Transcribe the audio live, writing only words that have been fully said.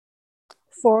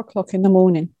4 o'clock in the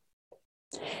morning.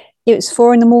 It was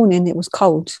 4 in the morning. It was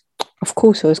cold. Of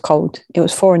course it was cold. It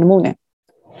was 4 in the morning.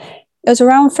 It was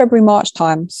around February, March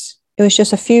times. It was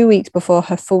just a few weeks before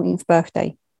her 14th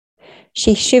birthday.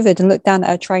 She shivered and looked down at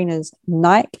her trainers.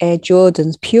 Nike Air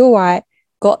Jordans, pure white,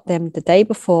 got them the day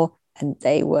before, and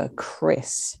they were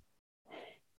krissss.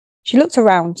 She looked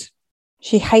around.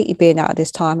 She hated being out at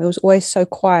this time. It was always so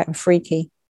quiet and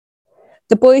freaky.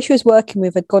 The boy she was working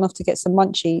with had gone off to get some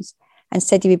munchies and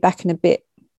said he'd be back in a bit.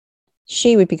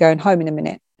 She would be going home in a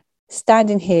minute.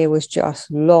 Standing here was just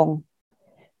long.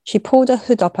 She pulled her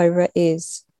hood up over her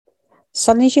ears.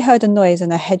 Suddenly she heard a noise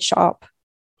and her head shut up.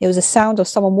 It was the sound of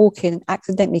someone walking and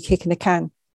accidentally kicking a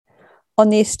can. On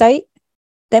the estate,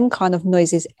 them kind of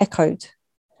noises echoed.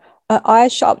 Her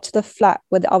eyes shut up to the flat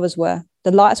where the others were.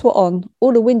 The lights were on,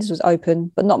 all the windows was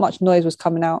open, but not much noise was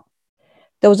coming out.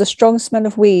 There was a strong smell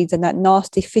of weeds and that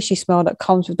nasty fishy smell that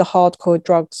comes with the hardcore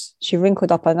drugs. She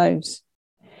wrinkled up her nose.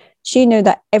 She knew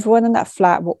that everyone in that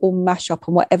flat were all mashed up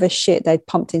on whatever shit they'd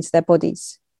pumped into their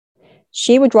bodies.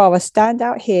 She would rather stand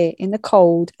out here in the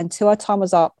cold until her time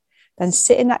was up than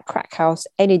sit in that crack house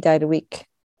any day of the week.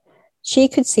 She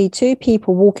could see 2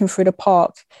 people walking through the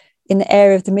park in the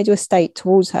area of the middle estate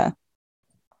towards her.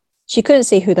 She couldn't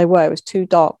see who they were. It was too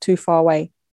dark, too far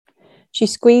away. She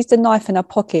squeezed the knife in her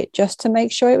pocket just to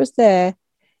make sure it was there,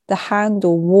 the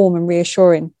handle warm and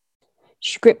reassuring.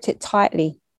 She gripped it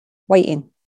tightly, waiting.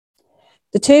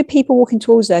 The 2 people walking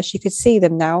towards her, she could see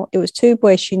them now. It was 2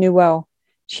 boys she knew well.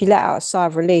 She let out a sigh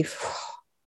of relief.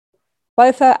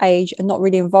 Both her age and not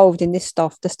really involved in this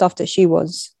stuff, the stuff that she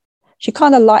was. She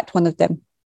kind of liked one of them.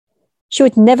 She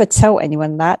would never tell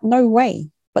anyone that, no way.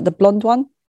 But the blonde one,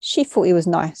 she thought he was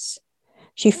nice.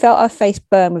 She felt her face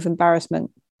burn with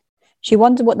embarrassment. She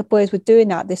wondered what the boys were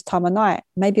doing at this time of night,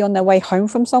 maybe on their way home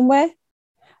from somewhere.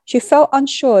 She felt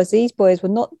unsure as these boys were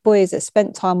not boys that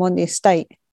spent time on the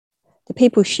estate. The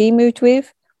people she moved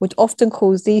with would often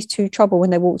cause these 2 trouble when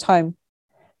they walked home.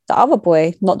 The other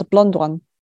boy, not the blonde one,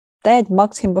 they had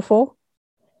mugged him before.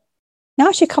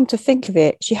 Now she come to think of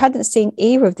it, she hadn't seen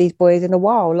either of these boys in a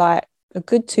while, like a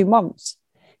good 2 months,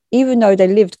 even though they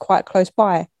lived quite close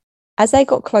by. As they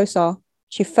got closer,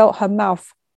 she felt her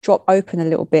mouth drop open a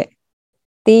little bit.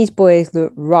 These boys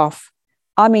looked rough.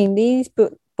 I mean, these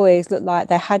boys looked like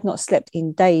they had not slept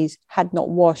in days, had not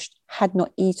washed, had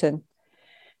not eaten.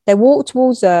 They walked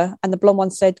towards her and the blonde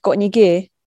one said, "Got any gear?"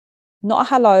 Not a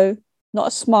hello, not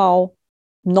a smile,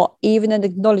 not even an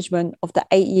acknowledgement of the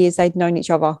 8 years they'd known each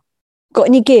other. "Got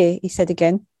any gear?" he said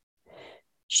again.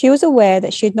 She was aware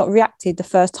that she had not reacted the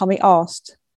first time he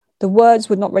asked. The words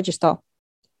would not register.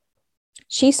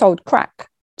 She sold crack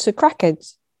to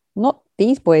crackheads, not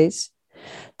these boys.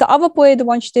 The other boy, the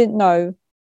one she didn't know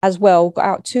as well, got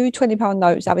out 2 £20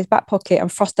 notes out of his back pocket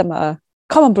and thrust them at her.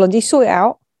 "Come on, Blondie, sort it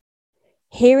out."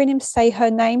 Hearing him say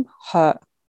her name hurt.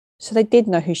 So they did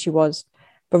know who she was.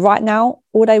 But right now,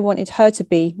 all they wanted her to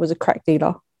be was a crack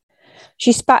dealer.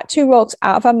 She spat 2 rocks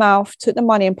out of her mouth, took the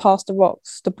money and passed the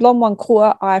rocks. The blonde one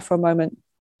caught her eye for a moment.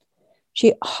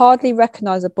 She hardly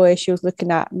recognised the boy she was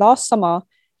looking at. Last summer,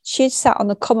 she had sat on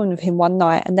the common with him one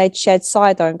night and they'd shared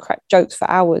cider and cracked jokes for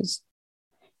hours.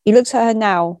 He looked at her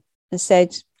now and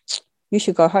said, "You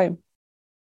should go home."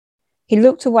 He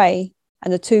looked away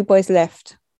and the 2 boys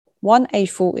left. One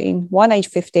aged 14, one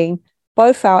aged 15,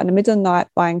 both out in the middle of the night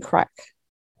buying crack.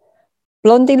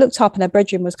 Blondie looked up and her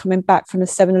bedroom was coming back from the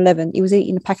 7-Eleven. He was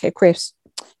eating a packet of krissss.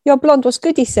 "Yo, blonde, what's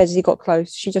good?" he said as he got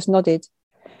close. She just nodded.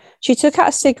 She took out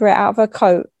a cigarette out of her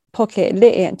coat pocket,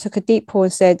 lit it and took a deep pull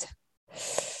and said,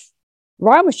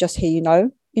 "Ryan was just here, you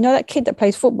know. You know that kid that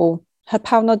plays football?" Her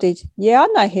pal nodded. "Yeah, I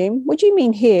know him. What do you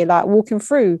mean here, like walking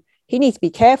through? He needs to be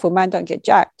careful, man, don't get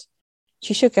jacked."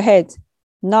 She shook her head.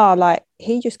 "Nah, like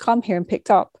he just come here and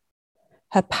picked up."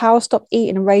 Her pal stopped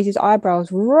eating and raised his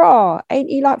eyebrows. "Raw, ain't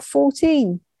he like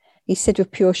 14? He said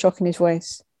with pure shock in his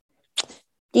voice.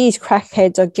 "These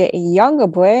crackheads are getting younger,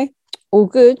 boy. All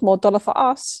good, more dollar for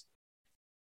us."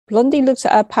 Blondie looked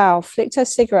at her pal, flicked her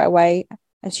cigarette away,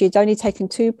 and she had only taken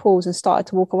 2 pulls and started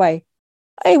to walk away.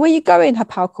 "Hey, where you going?" her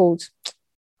pal called.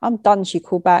 "I'm done," she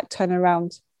called back, turning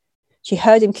around. She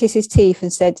heard him kiss his teeth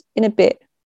and said, "In a bit,"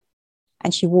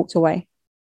 and she walked away.